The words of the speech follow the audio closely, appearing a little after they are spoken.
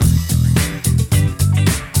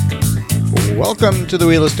Welcome to the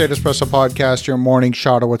Real Estate Espresso Podcast, your morning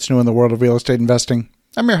shot of what's new in the world of real estate investing.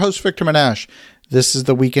 I'm your host, Victor Menashe. This is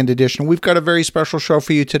the weekend edition. We've got a very special show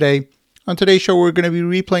for you today. On today's show, we're going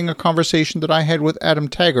to be replaying a conversation that I had with Adam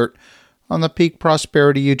Taggart on the Peak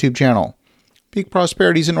Prosperity YouTube channel. Peak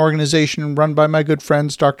Prosperity is an organization run by my good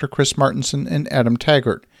friends, Dr. Chris Martenson and Adam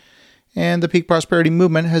Taggart. And the Peak Prosperity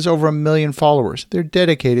movement has over 1 million followers. They're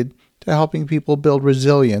dedicated to helping people build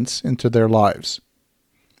resilience into their lives.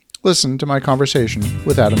 Listen to my conversation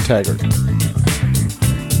with Adam Taggart.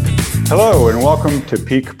 Hello and welcome to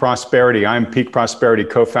Peak Prosperity. I'm Peak Prosperity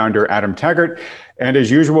co-founder Adam Taggart. And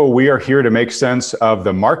as usual, we are here to make sense of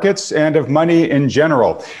the markets and of money in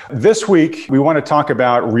general. This week, we want to talk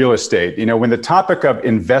about real estate. You know, when the topic of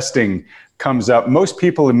investing comes up, most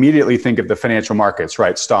people immediately think of the financial markets,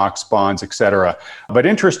 right? Stocks, bonds, etc. But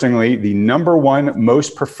interestingly, the number one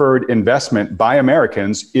most preferred investment by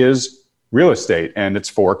Americans is real estate, and it's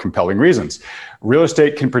for compelling reasons. Real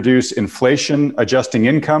estate can produce inflation-adjusting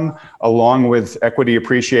income along with equity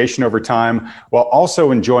appreciation over time, while also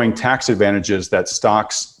enjoying tax advantages that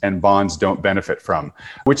stocks and bonds don't benefit from,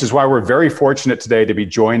 which is why we're very fortunate today to be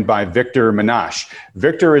joined by Victor Menashe.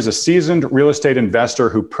 Victor is a seasoned real estate investor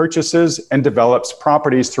who purchases and develops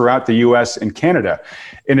properties throughout the U.S. and Canada.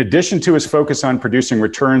 In addition to his focus on producing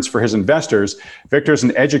returns for his investors, Victor is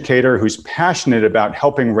an educator who's passionate about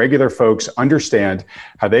helping regular folks understand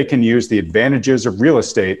how they can use the advantages of real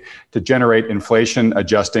estate to generate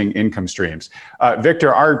inflation-adjusting income streams.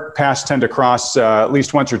 Victor, our paths tend to cross at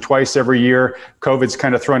least once or twice every year. COVID's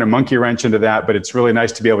kind of thrown a monkey wrench into that, but it's really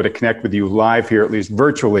nice to be able to connect with you live here, at least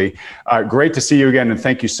virtually. Great to see you again, and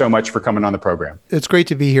thank you so much for coming on the program. It's great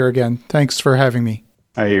to be here again. Thanks for having me.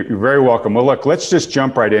 You're very welcome. Well, look, let's just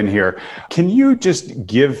jump right in here. Can you just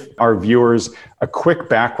give our viewers a quick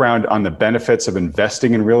background on the benefits of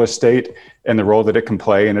investing in real estate and the role that it can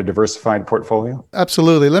play in a diversified portfolio?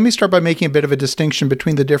 Absolutely. Let me start by making a bit of a distinction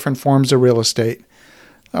between the different forms of real estate.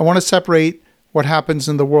 I want to separate what happens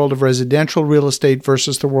in the world of residential real estate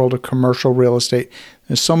versus the world of commercial real estate.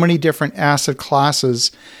 There's so many different asset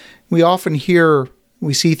classes.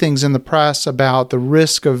 We see things in the press about the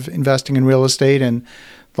risk of investing in real estate, and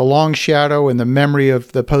the long shadow and the memory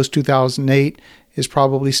of the post-2008 is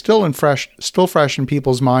probably still fresh in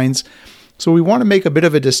people's minds. So we want to make a bit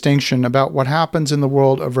of a distinction about what happens in the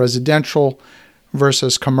world of residential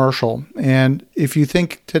versus commercial. And if you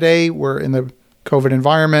think today we're in the COVID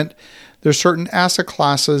environment, there's certain asset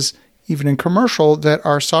classes, even in commercial, that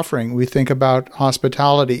are suffering. We think about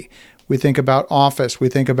hospitality, we think about office, we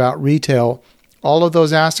think about retail. All of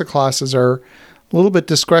those asset classes are a little bit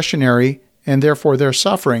discretionary, and therefore they're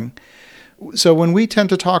suffering. So when we tend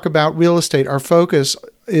to talk about real estate, our focus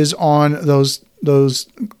is on those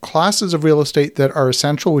classes of real estate that are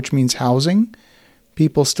essential, which means housing.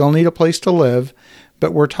 People still need a place to live,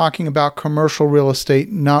 but we're talking about commercial real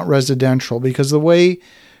estate, not residential, because the way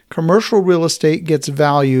commercial real estate gets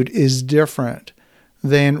valued is different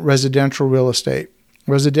than residential real estate.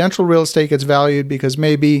 Residential real estate gets valued because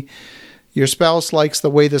maybe your spouse likes the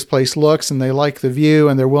way this place looks and they like the view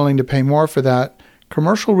and they're willing to pay more for that.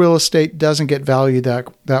 Commercial real estate doesn't get valued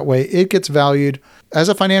that way. It gets valued as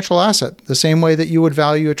a financial asset, the same way that you would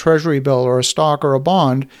value a treasury bill or a stock or a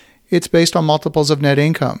bond. It's based on multiples of net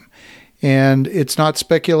income, and it's not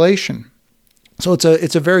speculation. So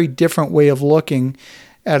it's a very different way of looking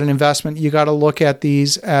at an investment. You got to look at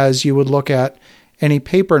these as you would look at any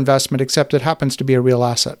paper investment, except it happens to be a real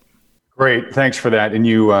asset. Great, thanks for that. And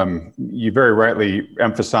you very rightly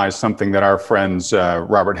emphasized something that our friends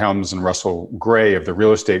Robert Helms and Russell Gray of the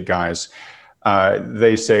Real Estate Guys,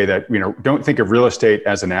 they say that, don't think of real estate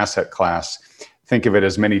as an asset class. Think of it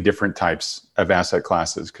as many different types of asset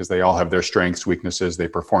classes because they all have their strengths, weaknesses. They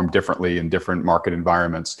perform differently in different market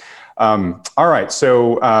environments. All right,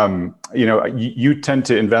 so you tend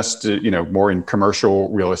to invest more in commercial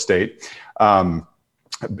real estate, and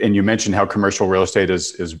you mentioned how commercial real estate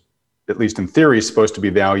is at least in theory, supposed to be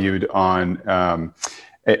valued on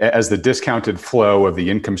as the discounted flow of the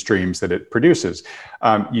income streams that it produces.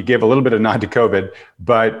 You gave a little bit of nod to COVID,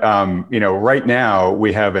 but right now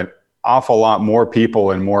we have an awful lot more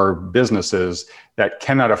people and more businesses that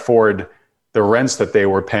cannot afford the rents that they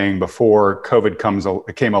were paying before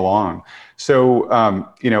COVID came along. So,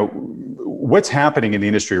 what's happening in the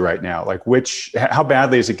industry right now? Like how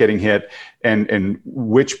badly is it getting hit, and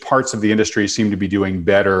which parts of the industry seem to be doing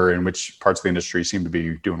better and which parts of the industry seem to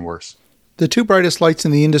be doing worse? The two brightest lights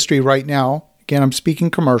in the industry right now, again, I'm speaking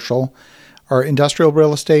commercial, are industrial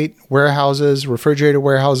real estate, warehouses, refrigerator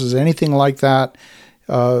warehouses, anything like that,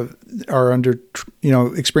 are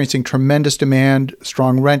experiencing tremendous demand,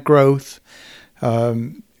 strong rent growth.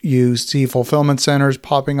 You see fulfillment centers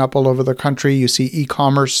popping up all over the country. You see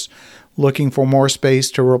e-commerce looking for more space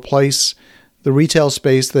to replace the retail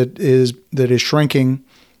space that is shrinking.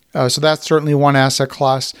 So that's certainly one asset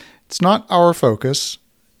class. It's not our focus.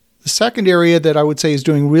 The second area that I would say is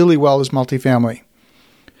doing really well is multifamily.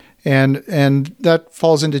 And that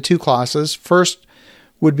falls into two classes. First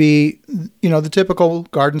would be, the typical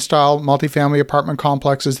garden-style multifamily apartment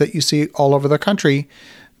complexes that you see all over the country.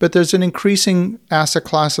 But there's an increasing asset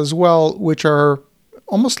class as well, which are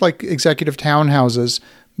almost like executive townhouses,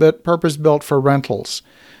 but purpose-built for rentals.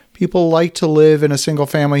 People like to live in a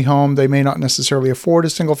single-family home. They may not necessarily afford a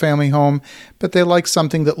single-family home, but they like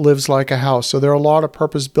something that lives like a house. So there are a lot of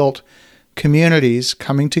purpose-built communities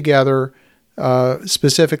coming together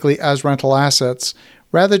specifically as rental assets.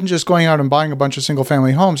 Rather than just going out and buying a bunch of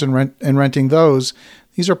single-family homes and renting those,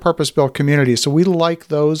 these are purpose-built communities. So we like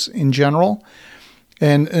those in general.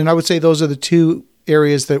 And I would say those are the two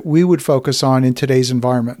areas that we would focus on in today's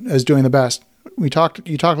environment as doing the best. You talked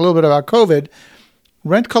a little bit about COVID.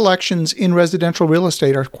 Rent collections in residential real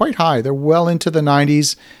estate are quite high. They're well into the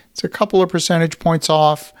 90s. It's a couple of percentage points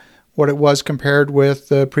off what it was compared with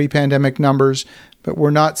the pre-pandemic numbers, but we're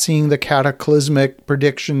not seeing the cataclysmic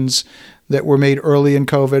predictions that were made early in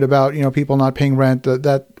COVID about, people not paying rent.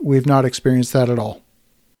 That we've not experienced that at all.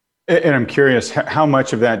 And I'm curious, how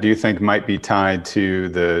much of that do you think might be tied to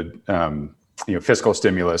the fiscal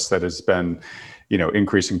stimulus that has been,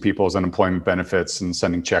 increasing people's unemployment benefits and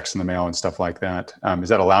sending checks in the mail and stuff like that? Is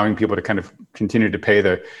that allowing people to kind of continue to pay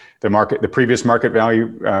the previous market value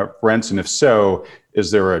rents? And if so,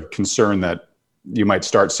 is there a concern that you might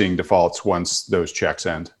start seeing defaults once those checks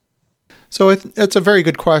end? So it's a very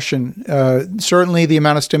good question. Certainly the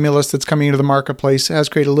amount of stimulus that's coming into the marketplace has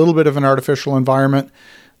created a little bit of an artificial environment.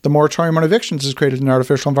 The moratorium on evictions has created an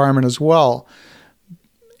artificial environment as well.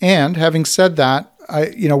 And having said that,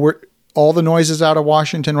 all the noises out of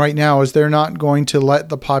Washington right now is they're not going to let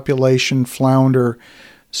the population flounder.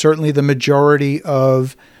 Certainly the majority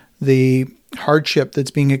of the hardship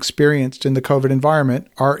that's being experienced in the COVID environment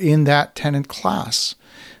are in that tenant class.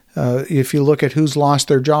 If you look at who's lost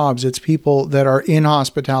their jobs, it's people that are in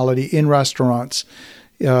hospitality, in restaurants,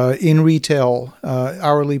 in retail,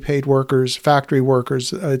 hourly paid workers, factory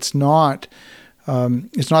workers. It's not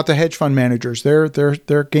the hedge fund managers. They're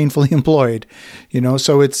gainfully employed,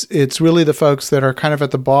 So it's really the folks that are kind of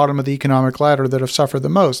at the bottom of the economic ladder that have suffered the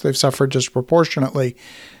most. They've suffered disproportionately,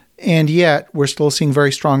 and yet we're still seeing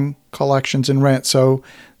very strong collections in rent. So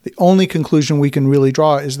the only conclusion we can really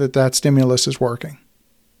draw is that stimulus is working.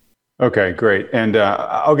 Okay, great. And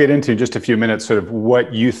I'll get into in just a few minutes sort of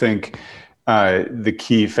what you think the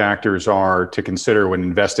key factors are to consider when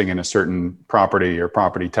investing in a certain property or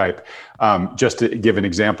property type. Just to give an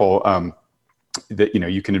example, that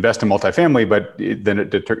you can invest in multifamily, but then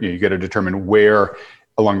you got to determine where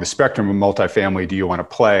along the spectrum of multifamily do you want to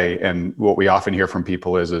play. And what we often hear from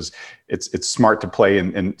people is it's smart to play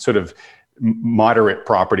in sort of moderate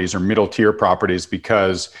properties or middle tier properties,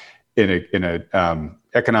 because in a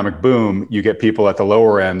economic boom, you get people at the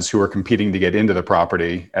lower ends who are competing to get into the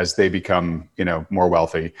property as they become, more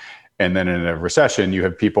wealthy. And then in a recession, you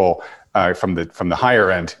have people from the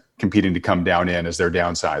higher end competing to come down in as they're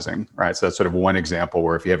downsizing, right? So that's sort of one example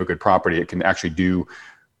where if you have a good property, it can actually do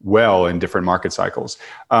well in different market cycles.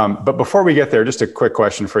 But before we get there, just a quick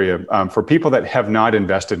question for you. For people that have not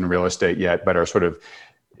invested in real estate yet, but are sort of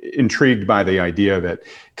intrigued by the idea of it,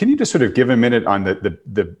 can you just sort of give a minute on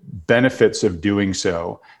the benefits of doing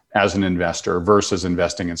so as an investor versus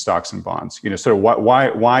investing in stocks and bonds? Sort of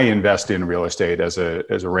why invest in real estate as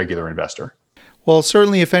a regular investor? Well,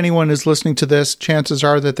 certainly if anyone is listening to this, chances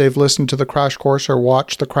are that they've listened to the crash course or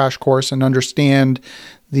watched the crash course and understand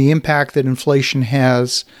the impact that inflation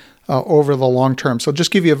has over the long term. So just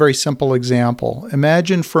give you a very simple example.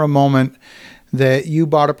 Imagine for a moment that you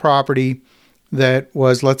bought a property that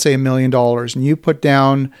was, let's say, $1 million, and you put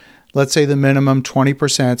down, let's say, the minimum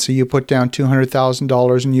 20%. So you put down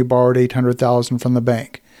 $200,000 and you borrowed $800,000 from the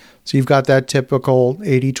bank. So you've got that typical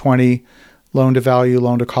 80-20 loan-to-value,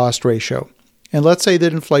 loan-to-cost ratio. And let's say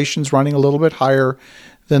that inflation's running a little bit higher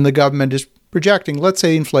than the government is projecting. Let's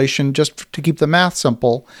say inflation, just to keep the math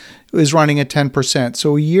simple, is running at 10%.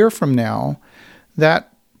 So a year from now, that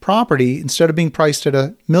property, instead of being priced at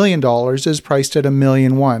 $1 million, is priced at $1.1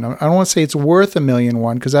 million. I don't want to say it's worth $1.1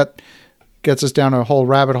 million because that gets us down a whole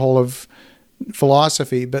rabbit hole of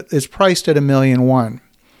philosophy, but it's priced at $1.1 million.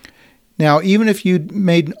 Now, even if you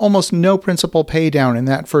made almost no principal pay down in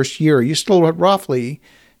that first year, you still roughly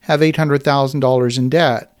have $800,000 in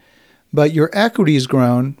debt, but your equity has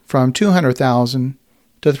grown from $200,000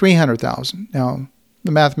 to $300,000. Now,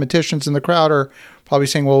 the mathematicians in the crowd are probably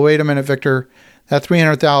saying, well, wait a minute, Victor, that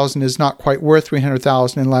 $300,000 is not quite worth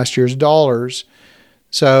 $300,000 in last year's dollars.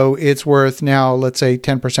 So it's worth now, let's say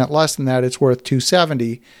 10% less than that, it's worth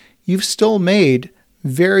 $270. You've still made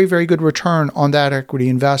very, very good return on that equity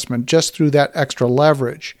investment just through that extra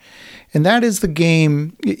leverage. And that is the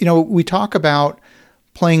game. We talk about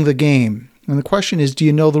playing the game. And the question is, do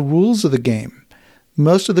you know the rules of the game?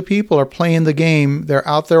 Most of the people are playing the game. They're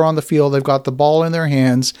out there on the field. They've got the ball in their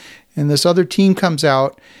hands. And this other team comes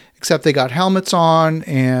out, except they got helmets on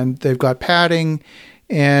and they've got padding.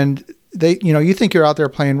 And you think you're out there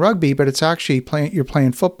playing rugby, but it's actually you're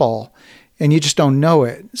playing football. And you just don't know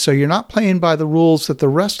it. So you're not playing by the rules that the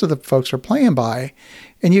rest of the folks are playing by.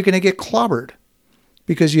 And you're going to get clobbered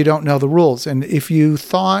because you don't know the rules. And if you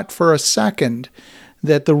thought for a second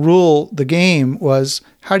that the game was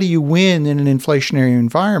how do you win in an inflationary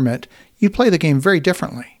environment, you play the game very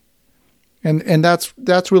differently. And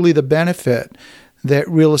that's really the benefit that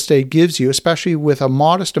real estate gives you, especially with a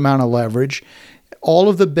modest amount of leverage. All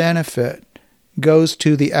of the benefit goes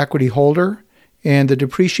to the equity holder, and the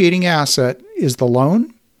depreciating asset is the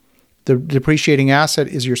loan. The depreciating asset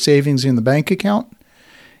is your savings in the bank account.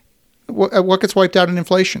 What gets wiped out in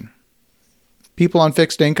inflation? People on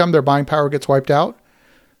fixed income, their buying power gets wiped out.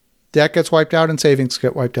 Debt gets wiped out and savings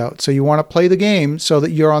get wiped out. So you want to play the game so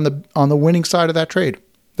that you're on the winning side of that trade.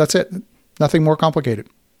 That's it. Nothing more complicated.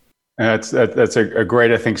 That's a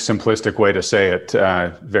great, I think, simplistic way to say it,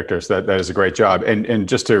 Victor. So that is a great job. And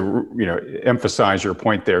just to emphasize your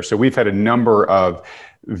point there. So we've had a number of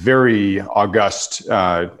very august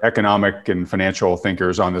economic and financial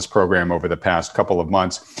thinkers on this program over the past couple of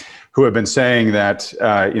months, who have been saying that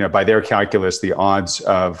by their calculus, the odds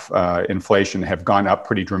of inflation have gone up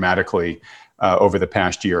pretty dramatically over the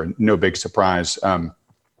past year. No big surprise. I'm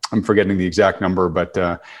forgetting the exact number, but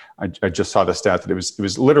I just saw the stat that it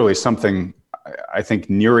was literally something, I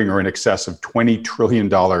think, nearing or in excess of $20 trillion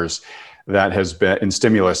that has been in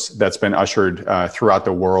stimulus that's been ushered throughout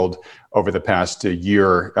the world over the past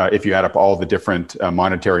year, if you add up all the different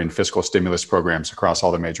monetary and fiscal stimulus programs across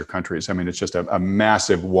all the major countries. I mean, it's just a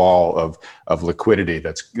massive wall of liquidity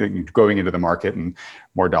that's going into the market, and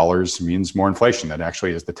more dollars means more inflation. That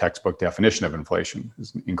actually is the textbook definition of inflation,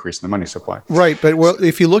 is an increase in the money supply. Right. But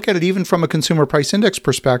if you look at it even from a consumer price index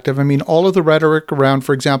perspective, I mean, all of the rhetoric around,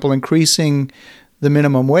 for example, increasing the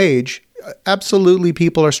minimum wage, absolutely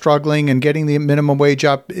people are struggling, and getting the minimum wage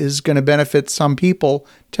up is going to benefit some people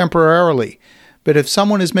temporarily. But if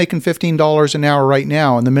someone is making $15 an hour right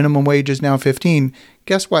now and the minimum wage is now $15,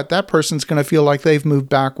 guess what? That person's going to feel like they've moved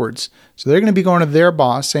backwards. So they're going to be going to their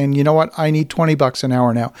boss saying, you know what, I need $20 an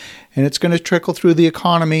hour now. And it's going to trickle through the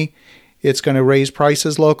economy. It's going to raise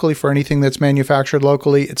prices locally for anything that's manufactured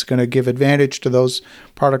locally. It's going to give advantage to those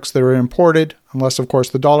products that are imported, unless, of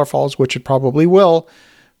course, the dollar falls, which it probably will.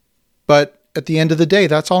 But at the end of the day,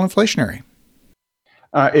 that's all inflationary.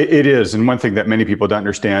 It is. And one thing that many people don't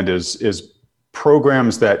understand is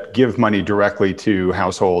programs that give money directly to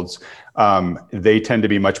households, they tend to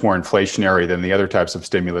be much more inflationary than the other types of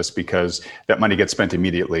stimulus, because that money gets spent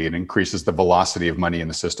immediately and increases the velocity of money in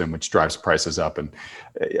the system, which drives prices up. And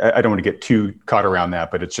I don't want to get too caught around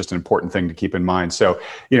that, but it's just an important thing to keep in mind. So,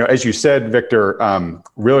 as you said, Victor,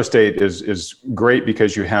 real estate is great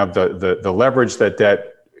because you have the leverage that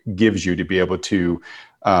debt gives you to be able to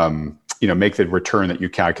make the return that you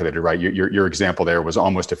calculated, right? Your example there was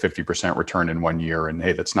almost a 50% return in 1 year. And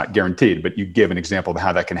hey, that's not guaranteed, but you give an example of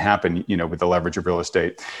how that can happen, with the leverage of real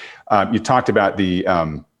estate. You talked about the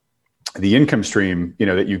income stream,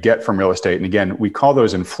 that you get from real estate. And again, we call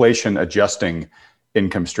those inflation adjusting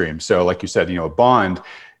income streams. So like you said, a bond,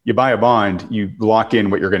 you buy a bond, you lock in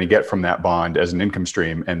what you're going to get from that bond as an income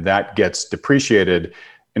stream, and that gets depreciated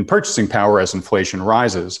in purchasing power as inflation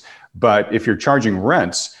rises. But if you're charging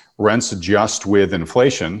rents adjust with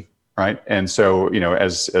inflation, right? And so,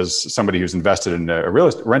 as somebody who's invested in a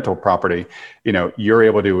rental property, you're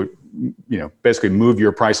able to, basically move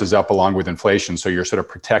your prices up along with inflation. So you're sort of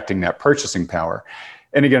protecting that purchasing power.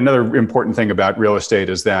 And again, another important thing about real estate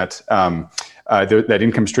is that that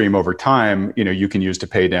income stream over time, you can use to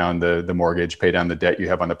pay down the mortgage, pay down the debt you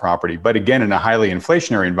have on the property. But again, in a highly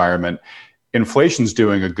inflationary environment, inflation's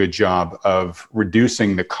doing a good job of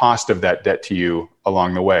reducing the cost of that debt to you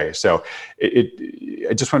along the way. So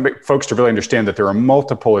I just want to make folks to really understand that there are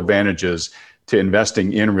multiple advantages to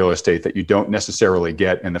investing in real estate that you don't necessarily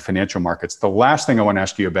get in the financial markets. The last thing I want to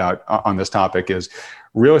ask you about on this topic is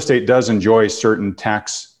real estate does enjoy certain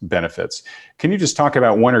tax benefits. Can you just talk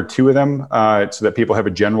about one or two of them so that people have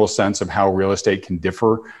a general sense of how real estate can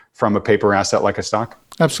differ from a paper asset like a stock?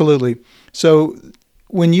 Absolutely. So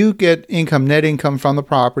when you get income, net income from the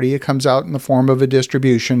property, it comes out in the form of a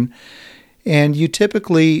distribution. And you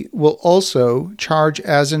typically will also charge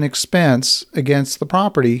as an expense against the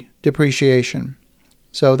property depreciation.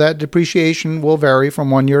 So that depreciation will vary from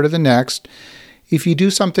one year to the next. If you do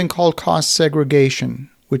something called cost segregation,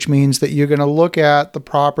 which means that you're going to look at the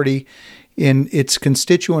property in its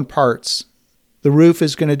constituent parts, the roof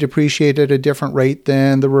is going to depreciate at a different rate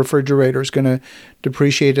than the refrigerator is going to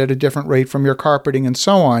depreciate at a different rate from your carpeting and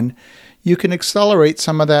so on, you can accelerate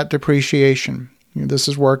some of that depreciation. This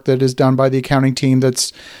is work that is done by the accounting team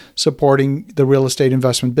that's supporting the real estate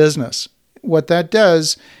investment business. What that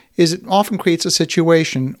does is it often creates a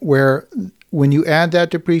situation where when you add that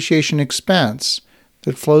depreciation expense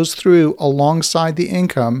that flows through alongside the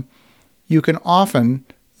income, you can often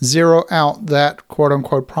zero out that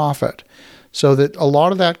quote-unquote profit so that a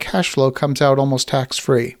lot of that cash flow comes out almost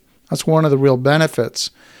tax-free. That's one of the real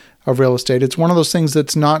benefits of real estate. It's one of those things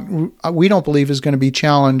that's we don't believe is going to be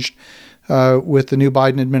challenged with the new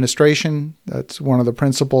Biden administration. That's one of the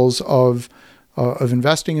principles of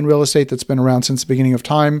investing in real estate that's been around since the beginning of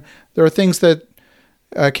time. There are things that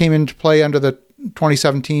came into play under the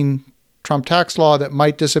 2017 Trump tax law that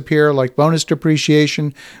might disappear, like bonus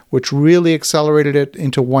depreciation, which really accelerated it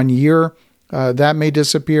into 1 year. That may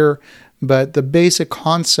disappear, but the basic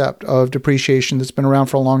concept of depreciation that's been around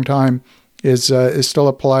for a long time is still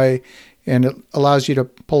at play, and it allows you to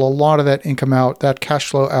pull a lot of that income out, that cash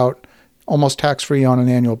flow out, almost tax-free on an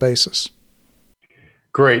annual basis.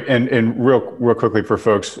 Great. And real quickly for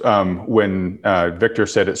folks, when Victor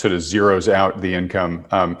said it sort of zeroes out the income,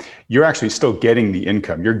 you're actually still getting the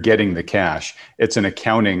income. You're getting the cash. It's an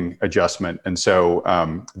accounting adjustment. And so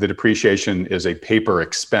the depreciation is a paper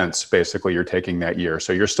expense, basically, you're taking that year.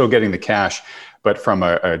 So you're still getting the cash, but from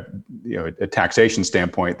a taxation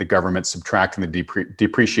standpoint, the government's subtracting the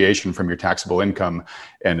depreciation from your taxable income.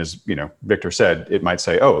 And as Victor said, it might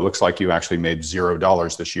say, oh, it looks like you actually made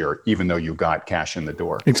 $0 this year, even though you got cash in the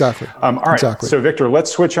door. Exactly. All right. Exactly. So Victor,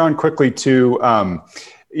 let's switch on quickly to, I'm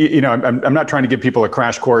not trying to give people a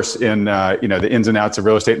crash course in, the ins and outs of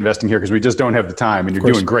real estate investing here, because we just don't have the time, and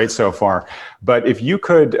you're doing great so far. But if you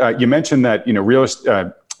could, you mentioned that,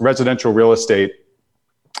 residential real estate,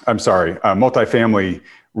 multifamily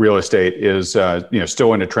real estate is,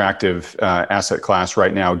 still an attractive asset class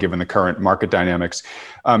right now, given the current market dynamics.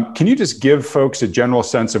 Can you just give folks a general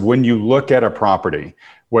sense of, when you look at a property,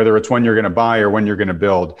 whether it's when you're going to buy or when you're going to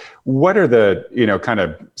build, what are the, kind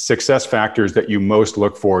of success factors that you most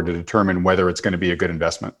look for to determine whether it's going to be a good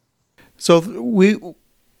investment? So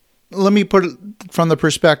let me put it from the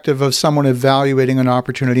perspective of someone evaluating an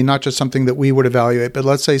opportunity, not just something that we would evaluate, but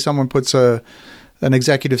let's say someone puts an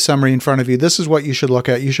executive summary in front of you. This is what you should look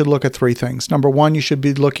at. You should look at three things. Number one, you should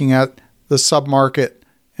be looking at the submarket.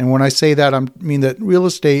 And when I say that, I mean that real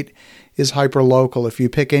estate is hyper-local. If you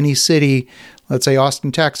pick any city, let's say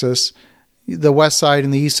Austin, Texas, the west side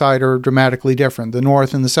and the east side are dramatically different. The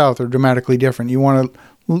north and the south are dramatically different. You want to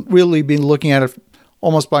really be looking at it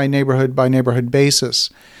almost by neighborhood basis,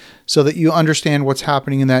 so that you understand what's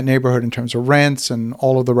happening in that neighborhood in terms of rents and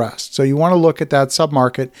all of the rest. So you want to look at that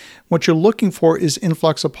submarket. What you're looking for is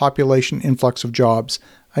influx of population, influx of jobs.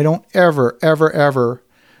 I don't ever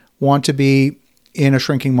want to be in a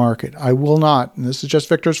shrinking market. I will not, and this is just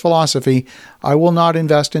Victor's philosophy, I will not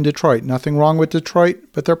invest in Detroit. Nothing wrong with Detroit,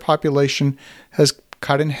 but their population has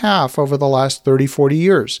cut in half over the last 30, 40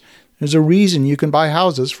 years. There's a reason you can buy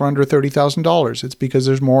houses for under $30,000. It's because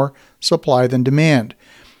there's more supply than demand.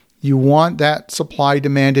 You want that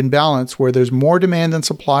supply-demand imbalance where there's more demand than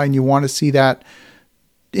supply, and you want to see that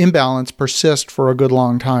imbalance persist for a good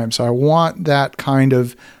long time. So I want that kind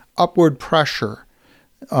of upward pressure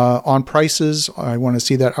on prices. I want to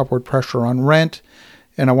see that upward pressure on rent,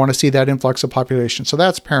 and I want to see that influx of population. So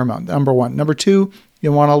that's paramount, number one. Number two,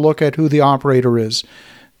 you want to look at who the operator is.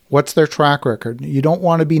 What's their track record? You don't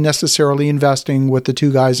want to be necessarily investing with the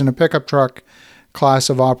two guys in a pickup truck class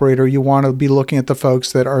of operator. You want to be looking at the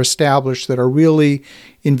folks that are established, that are really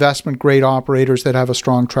investment-grade operators that have a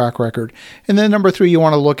strong track record. And then number three, you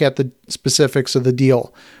want to look at the specifics of the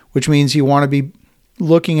deal, which means you want to be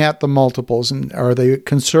looking at the multiples, and are they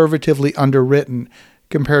conservatively underwritten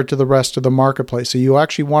compared to the rest of the marketplace. So you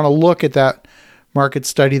actually want to look at that market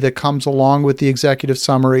study that comes along with the executive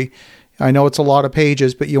summary. I know it's a lot of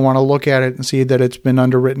pages, but you want to look at it and see that it's been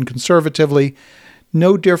underwritten conservatively.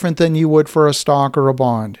 No different than you would for a stock or a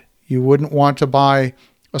bond. You wouldn't want to buy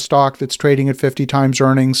a stock that's trading at 50 times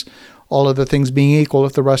earnings, all of the things being equal,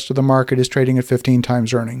 if the rest of the market is trading at 15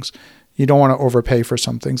 times earnings. You don't want to overpay for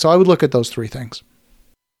something. So I would look at those three things.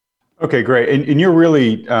 Okay, great. And you're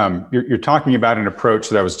really you're talking about an approach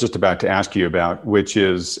that I was just about to ask you about, which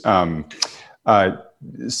is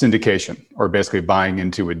syndication, or basically buying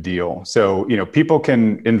into a deal. So people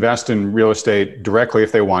can invest in real estate directly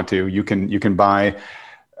if they want to. You can buy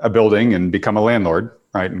a building and become a landlord,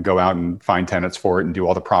 right, and go out and find tenants for it and do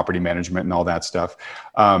all the property management and all that stuff.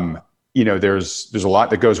 There's a lot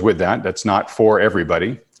that goes with that. That's not for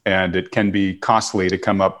everybody. And it can be costly to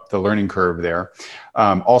come up the learning curve there.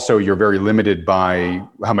 Also, you're very limited by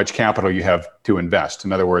how much capital you have to invest.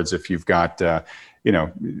 In other words, if you've got,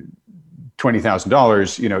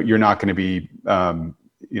 $20,000, you're not going to be,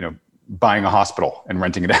 buying a hospital and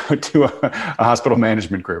renting it out to a hospital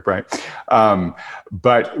management group, right?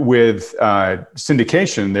 But with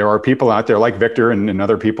syndication, there are people out there like Victor and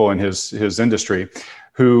other people in his industry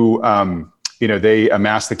who, they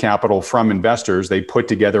amass the capital from investors. They put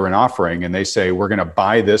together an offering and they say, we're going to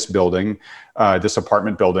buy this building, this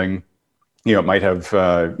apartment building. It might have,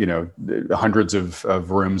 hundreds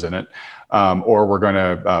of rooms in it. Or we're going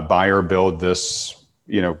to buy or build this,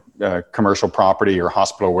 commercial property or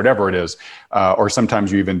hospital, or whatever it is. Or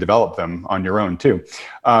sometimes you even develop them on your own too.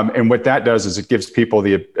 And what that does is it gives people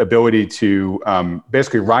the ability to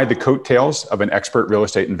basically ride the coattails of an expert real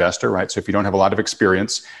estate investor, right? So if you don't have a lot of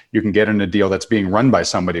experience, you can get in a deal that's being run by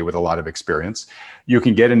somebody with a lot of experience. You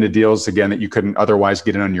can get into deals, again, that you couldn't otherwise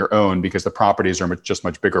get in on your own because the properties are just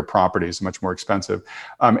much bigger properties, much more expensive.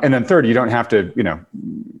 And then third, you don't have to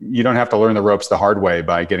learn the ropes the hard way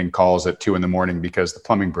by getting calls at 2 a.m. because the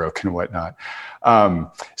plumbing broke and whatnot.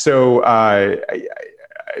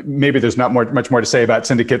 Maybe there's not much more to say about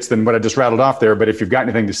syndicates than what I just rattled off there, but if you've got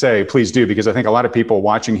anything to say, please do, because I think a lot of people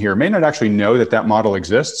watching here may not actually know that model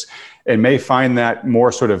exists and may find that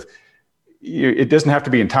more sort of, it doesn't have to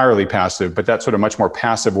be entirely passive, but that sort of much more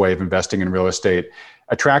passive way of investing in real estate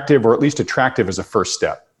attractive, or at least attractive as a first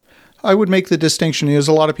step. I would make the distinction. There's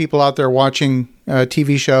a lot of people out there watching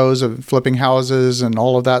TV shows of flipping houses and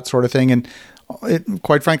all of that sort of thing. And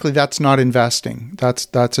quite frankly, that's not investing.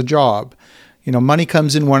 That's a job. Money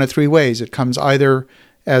comes in one of three ways. It comes either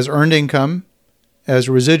as earned income, as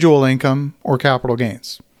residual income, or capital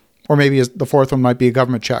gains. Or maybe the fourth one might be a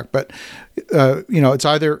government check. But, it's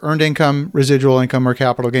either earned income, residual income, or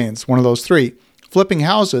capital gains, one of those three. Flipping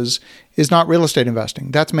houses is not real estate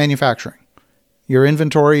investing. That's manufacturing. Your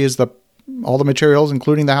inventory is all the materials,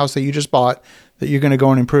 including the house that you just bought, that you're going to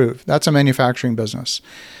go and improve. That's a manufacturing business.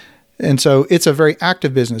 And so it's a very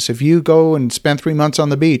active business. If you go and spend 3 months on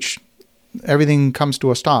the beach, everything comes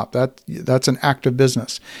to a stop. That's an active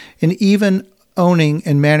business. And even owning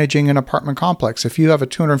and managing an apartment complex, if you have a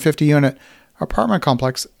 250-unit apartment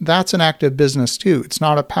complex, that's an active business too. It's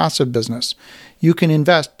not a passive business. You can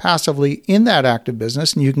invest passively in that active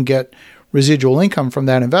business and you can get residual income from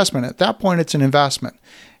that investment. At that point, it's an investment.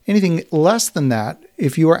 Anything less than that,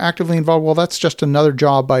 if you are actively involved, well, that's just another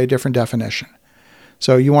job by a different definition.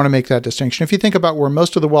 So you want to make that distinction. If you think about where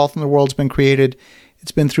most of the wealth in the world's been created,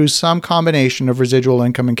 it's been through some combination of residual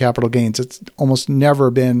income and capital gains. It's almost never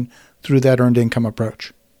been through that earned income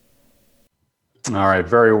approach. All right,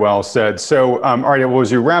 very well said. So, all right, well,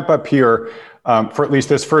 as you wrap up here, for at least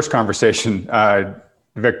this first conversation,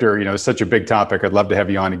 Victor, it's such a big topic. I'd love to have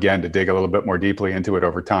you on again to dig a little bit more deeply into it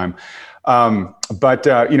over time. But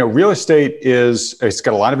real estate it's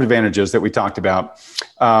got a lot of advantages that we talked about.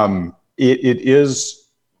 It is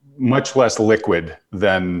much less liquid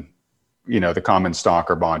than, the common stock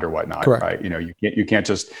or bond or whatnot, correct, right? You can't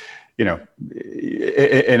just,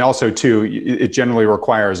 and also too, it generally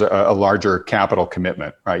requires a larger capital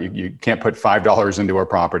commitment, right? You can't put $5 into a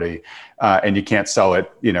property, and you can't sell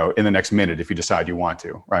it, in the next minute if you decide you want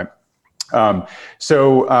to, right?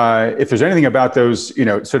 So if there's anything about those,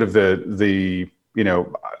 sort of the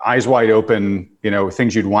eyes wide open,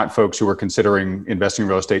 things you'd want folks who are considering investing in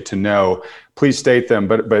real estate to know, please state them.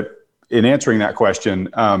 But in answering that question,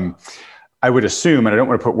 I would assume, and I don't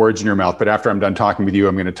want to put words in your mouth, but after I'm done talking with you,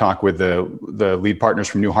 I'm going to talk with the lead partners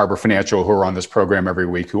from New Harbor Financial who are on this program every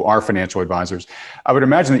week, who are financial advisors. I would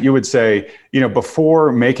imagine that you would say,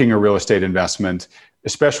 before making a real estate investment,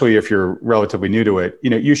 especially if you're relatively new to it,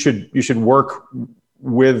 you should work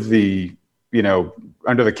with the,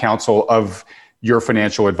 under the counsel of your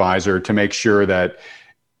financial advisor to make sure that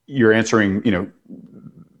you're answering,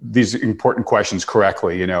 these important questions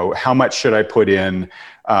correctly. How much should I put in?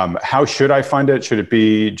 How should I fund it? Should it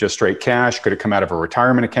be just straight cash? Could it come out of a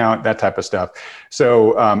retirement account? That type of stuff.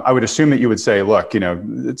 So I would assume that you would say, look,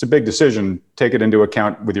 it's a big decision. Take it into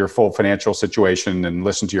account with your full financial situation and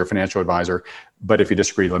listen to your financial advisor. But if you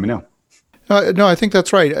disagree, let me know. No, I think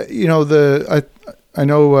that's right. I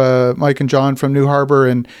know Mike and John from New Harbor,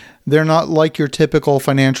 and they're not like your typical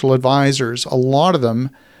financial advisors. A lot of them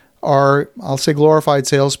are, I'll say, glorified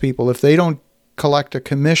salespeople. If they don't collect a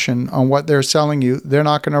commission on what they're selling you, they're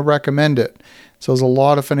not going to recommend it. So there's a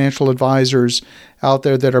lot of financial advisors out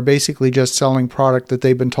there that are basically just selling product that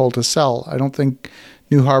they've been told to sell. I don't think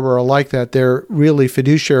New Harbor are like that. They're really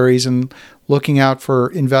fiduciaries and looking out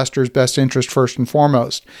for investors' best interest first and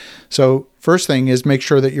foremost. So first thing is make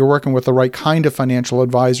sure that you're working with the right kind of financial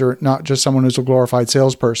advisor, not just someone who's a glorified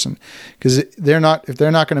salesperson. Because if they're not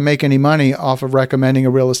going to make any money off of recommending a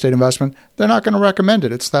real estate investment, they're not going to recommend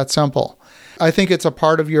it. It's that simple. I think it's a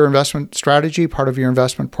part of your investment strategy, part of your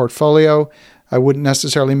investment portfolio. I wouldn't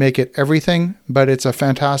necessarily make it everything, but it's a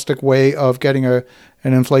fantastic way of getting an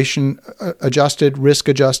inflation-adjusted,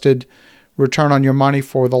 risk-adjusted return on your money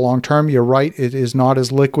for the long term. You're right; it is not as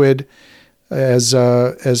liquid as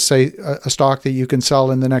say a stock that you can sell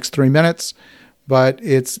in the next 3 minutes. But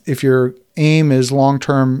it's, if your aim is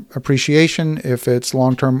long-term appreciation, if it's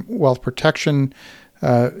long-term wealth protection,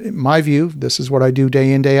 in my view, this is what I do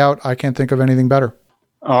day in, day out. I can't think of anything better.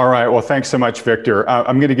 All right. Well, thanks so much, Victor.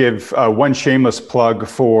 I'm going to give one shameless plug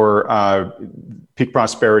for Peak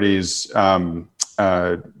Prosperity's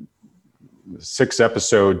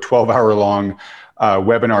 6-episode, 12-hour-long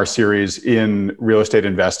webinar series in real estate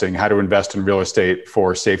investing, how to invest in real estate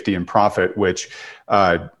for safety and profit, which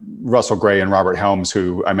Russell Gray and Robert Helms,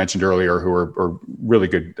 who I mentioned earlier, who are really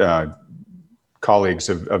good colleagues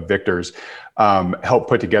of Victor's, help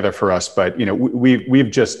put together for us. But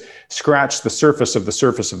we've just scratched the surface of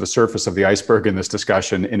the iceberg in this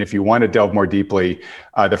discussion. And if you want to delve more deeply,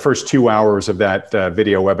 the first 2 hours of that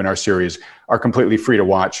video webinar series are completely free to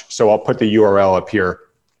watch. So I'll put the URL up here.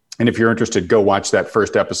 And if you're interested, go watch that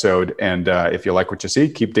first episode. And if you like what you see,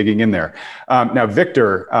 keep digging in there. Now,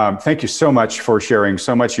 Victor, thank you so much for sharing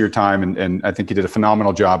so much of your time. And I think you did a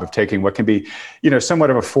phenomenal job of taking what can be,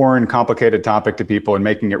 somewhat of a foreign, complicated topic to people and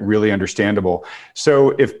making it really understandable.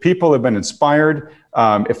 So if people have been inspired,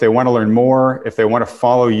 if they want to learn more, if they want to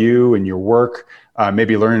follow you and your work,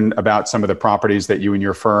 maybe learn about some of the properties that you and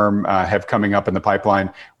your firm have coming up in the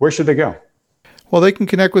pipeline, where should they go? Well, they can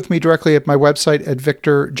connect with me directly at my website at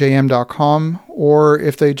victorjm.com, or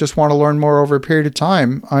if they just want to learn more over a period of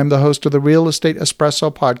time, I'm the host of the Real Estate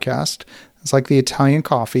Espresso podcast. It's like the Italian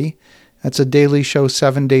coffee. It's a daily show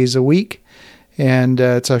 7 days a week, and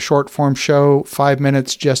it's a short-form show, 5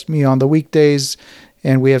 minutes, just me on the weekdays,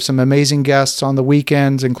 and we have some amazing guests on the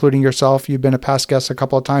weekends, including yourself. You've been a past guest a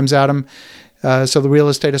couple of times, Adam. So the Real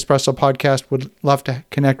Estate Espresso podcast would love to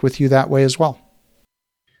connect with you that way as well.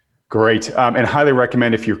 Great. And highly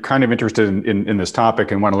recommend, if you're kind of interested in this topic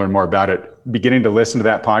and want to learn more about it, beginning to listen to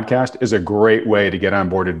that podcast is a great way to get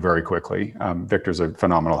onboarded very quickly. Victor's a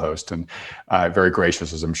phenomenal host and very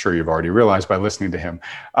gracious, as I'm sure you've already realized by listening to him.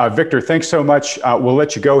 Victor, thanks so much. We'll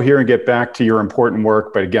let you go here and get back to your important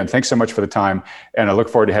work. But again, thanks so much for the time. And I look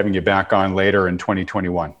forward to having you back on later in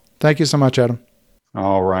 2021. Thank you so much, Adam.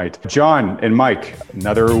 All right. John and Mike,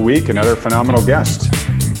 another week, another phenomenal guest.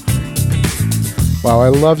 Wow, I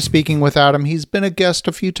love speaking with Adam. He's been a guest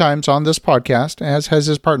a few times on this podcast, as has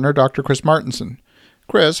his partner, Dr. Chris Martenson.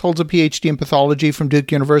 Chris holds a PhD in pathology from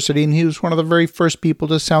Duke University, and he was one of the very first people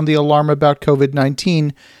to sound the alarm about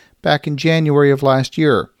COVID-19 back in January of last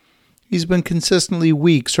year. He's been consistently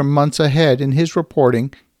weeks or months ahead in his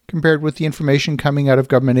reporting compared with the information coming out of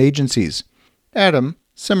government agencies. Adam,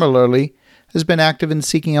 similarly, has been active in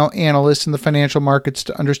seeking out analysts in the financial markets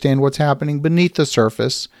to understand what's happening beneath the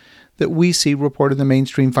surface that we see reported in the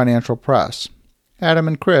mainstream financial press. Adam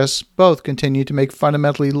and Chris both continue to make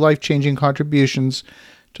fundamentally life-changing contributions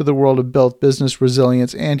to the world of both business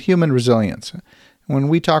resilience and human resilience. When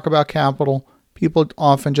we talk about capital, people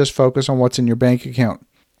often just focus on what's in your bank account.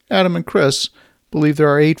 Adam and Chris believe there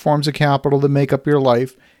are 8 forms of capital that make up your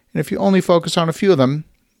life, and if you only focus on a few of them,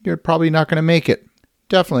 you're probably not going to make it.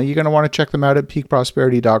 Definitely, you're going to want to check them out at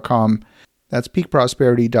peakprosperity.com. That's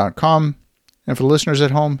peakprosperity.com. And for the listeners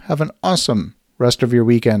at home, have an awesome rest of your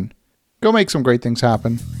weekend. Go make some great things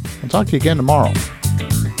happen. I'll talk to you again tomorrow.